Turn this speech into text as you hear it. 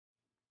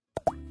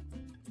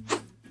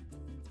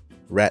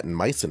Rat and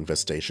mice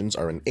infestations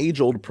are an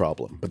age-old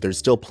problem, but there's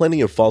still plenty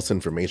of false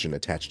information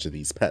attached to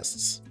these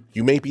pests.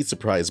 You may be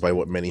surprised by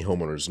what many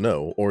homeowners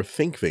know or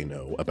think they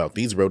know about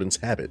these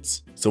rodents'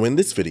 habits. So in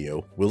this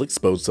video, we'll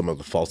expose some of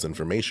the false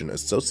information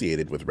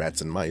associated with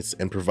rats and mice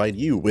and provide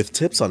you with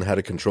tips on how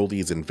to control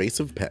these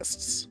invasive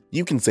pests.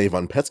 You can save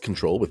on pest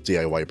control with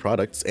DIY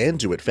products and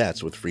do it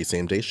fast with free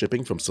same-day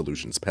shipping from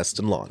Solutions Pest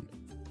and Lawn.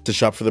 To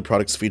shop for the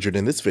products featured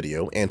in this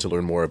video and to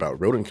learn more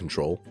about rodent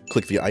control,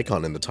 click the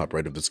icon in the top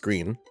right of the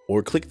screen,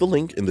 or click the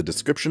link in the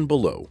description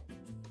below.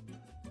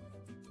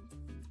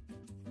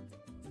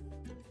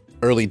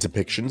 Early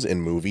depictions in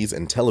movies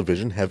and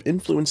television have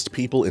influenced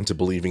people into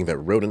believing that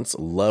rodents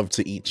love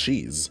to eat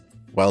cheese.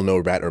 While no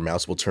rat or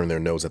mouse will turn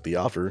their nose at the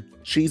offer,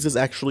 cheese is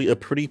actually a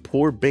pretty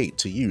poor bait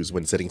to use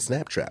when setting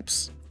snap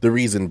traps. The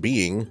reason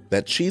being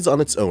that cheese on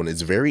its own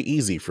is very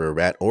easy for a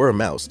rat or a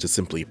mouse to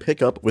simply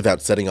pick up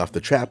without setting off the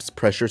trap's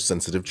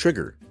pressure-sensitive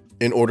trigger.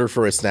 In order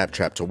for a snap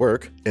trap to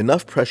work,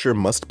 enough pressure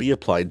must be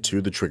applied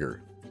to the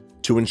trigger.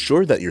 To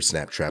ensure that your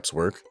snap traps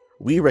work,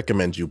 we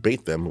recommend you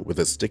bait them with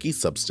a sticky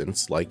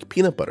substance like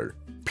peanut butter.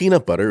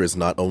 Peanut butter is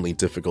not only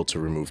difficult to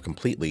remove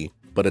completely,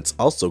 but it's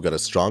also got a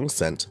strong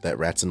scent that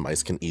rats and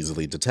mice can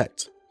easily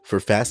detect. For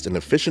fast and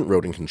efficient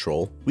rodent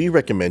control, we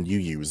recommend you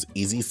use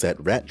Easy Set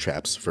rat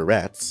traps for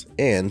rats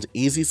and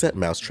Easy Set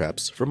mouse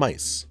traps for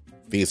mice.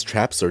 These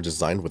traps are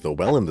designed with a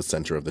well in the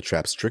center of the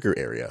trap's trigger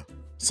area.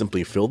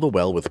 Simply fill the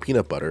well with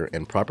peanut butter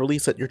and properly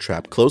set your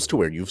trap close to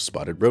where you've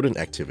spotted rodent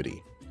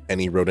activity.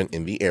 Any rodent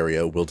in the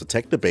area will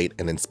detect the bait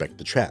and inspect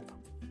the trap.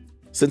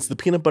 Since the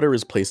peanut butter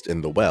is placed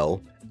in the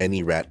well,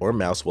 any rat or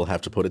mouse will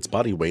have to put its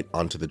body weight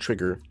onto the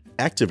trigger,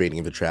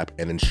 activating the trap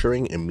and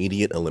ensuring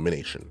immediate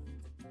elimination.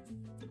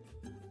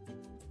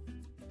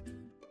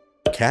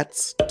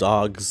 Cats,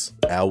 dogs,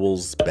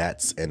 owls,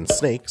 bats, and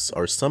snakes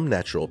are some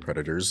natural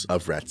predators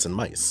of rats and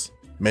mice.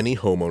 Many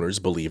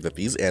homeowners believe that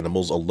these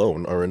animals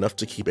alone are enough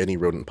to keep any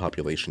rodent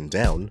population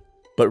down,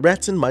 but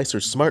rats and mice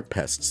are smart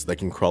pests that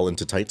can crawl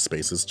into tight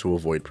spaces to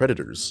avoid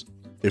predators.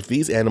 If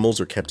these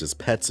animals are kept as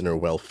pets and are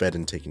well fed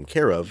and taken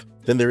care of,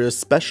 then they're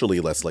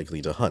especially less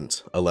likely to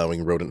hunt,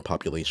 allowing rodent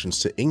populations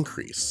to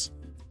increase.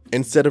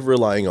 Instead of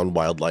relying on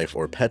wildlife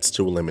or pets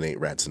to eliminate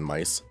rats and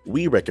mice,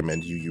 we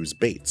recommend you use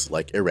baits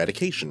like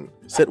Eratication,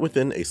 set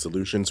within a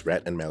Solutions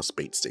rat and mouse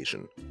bait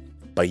station.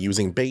 By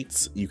using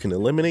baits, you can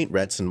eliminate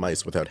rats and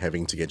mice without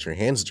having to get your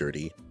hands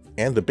dirty,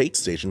 and the bait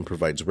station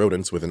provides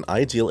rodents with an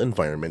ideal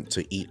environment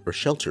to eat or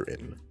shelter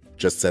in.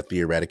 Just set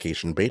the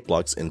Eratication bait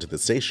blocks into the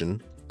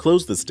station,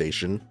 close the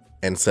station,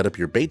 and set up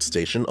your bait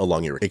station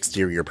along your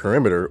exterior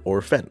perimeter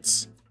or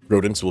fence.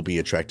 Rodents will be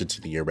attracted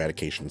to the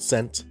Eratication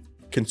scent,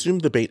 consume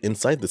the bait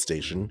inside the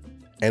station,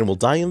 and will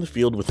die in the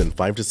field within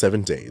 5 to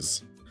 7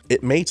 days.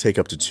 It may take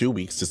up to 2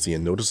 weeks to see a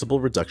noticeable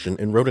reduction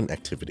in rodent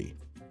activity.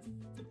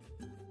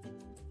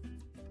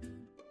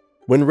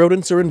 When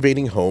rodents are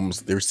invading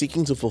homes, they're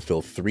seeking to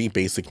fulfill 3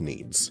 basic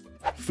needs: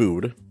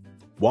 food,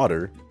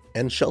 water,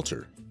 and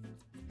shelter.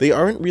 They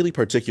aren't really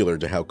particular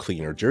to how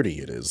clean or dirty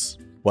it is.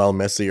 While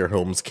messier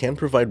homes can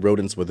provide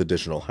rodents with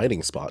additional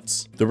hiding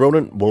spots, the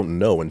rodent won't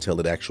know until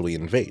it actually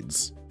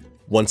invades.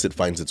 Once it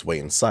finds its way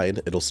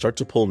inside, it'll start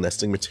to pull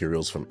nesting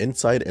materials from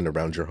inside and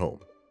around your home.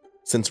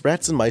 Since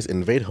rats and mice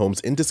invade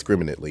homes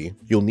indiscriminately,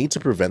 you'll need to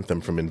prevent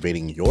them from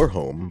invading your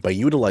home by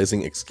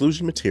utilizing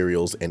exclusion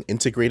materials and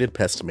integrated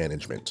pest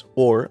management,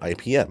 or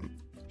IPM.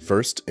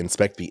 First,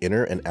 inspect the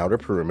inner and outer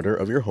perimeter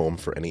of your home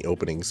for any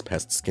openings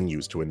pests can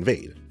use to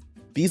invade.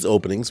 These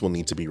openings will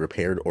need to be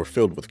repaired or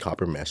filled with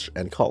copper mesh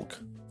and caulk.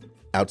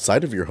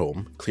 Outside of your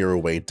home, clear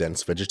away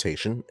dense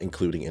vegetation,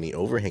 including any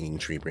overhanging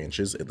tree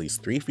branches at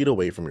least 3 feet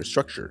away from your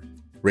structure.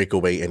 Rake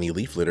away any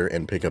leaf litter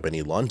and pick up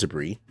any lawn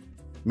debris.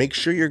 Make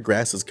sure your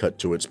grass is cut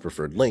to its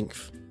preferred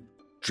length.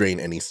 Drain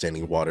any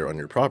standing water on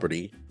your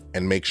property,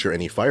 and make sure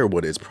any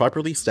firewood is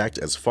properly stacked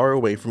as far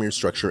away from your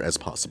structure as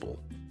possible.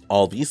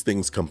 All these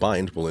things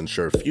combined will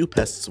ensure few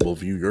pests will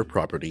view your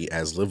property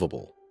as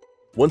livable.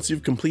 Once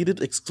you've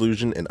completed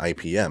exclusion and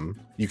IPM,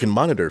 you can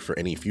monitor for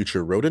any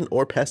future rodent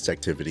or pest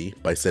activity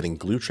by setting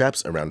glue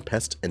traps around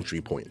pest entry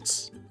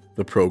points.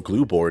 The Pro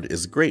Glue Board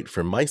is great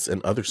for mice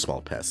and other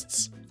small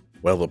pests,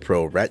 while the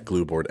Pro Rat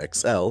Glue Board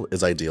XL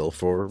is ideal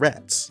for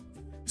rats.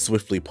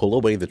 Swiftly pull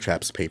away the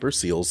trap's paper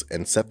seals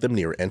and set them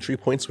near entry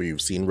points where you've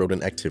seen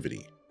rodent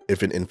activity.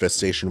 If an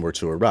infestation were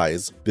to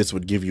arise, this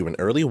would give you an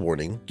early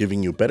warning,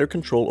 giving you better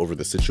control over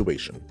the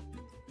situation.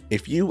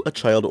 If you, a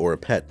child, or a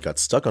pet got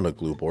stuck on a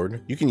glue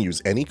board, you can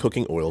use any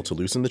cooking oil to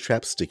loosen the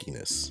trap's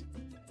stickiness.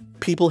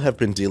 People have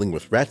been dealing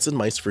with rats and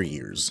mice for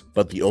years,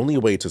 but the only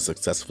way to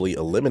successfully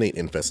eliminate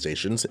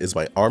infestations is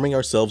by arming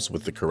ourselves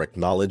with the correct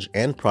knowledge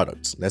and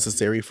products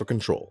necessary for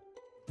control.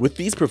 With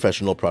these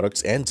professional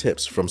products and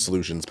tips from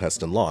Solutions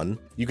Pest and Lawn,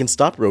 you can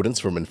stop rodents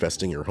from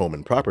infesting your home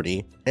and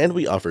property, and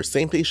we offer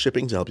same-day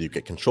shipping to help you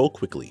get control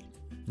quickly.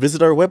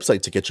 Visit our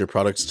website to get your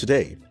products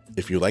today.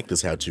 If you like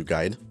this how-to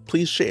guide,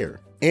 please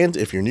share. And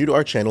if you're new to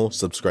our channel,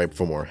 subscribe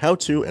for more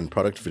how-to and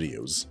product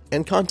videos,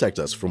 and contact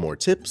us for more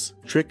tips,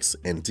 tricks,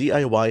 and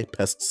DIY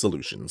pest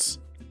solutions.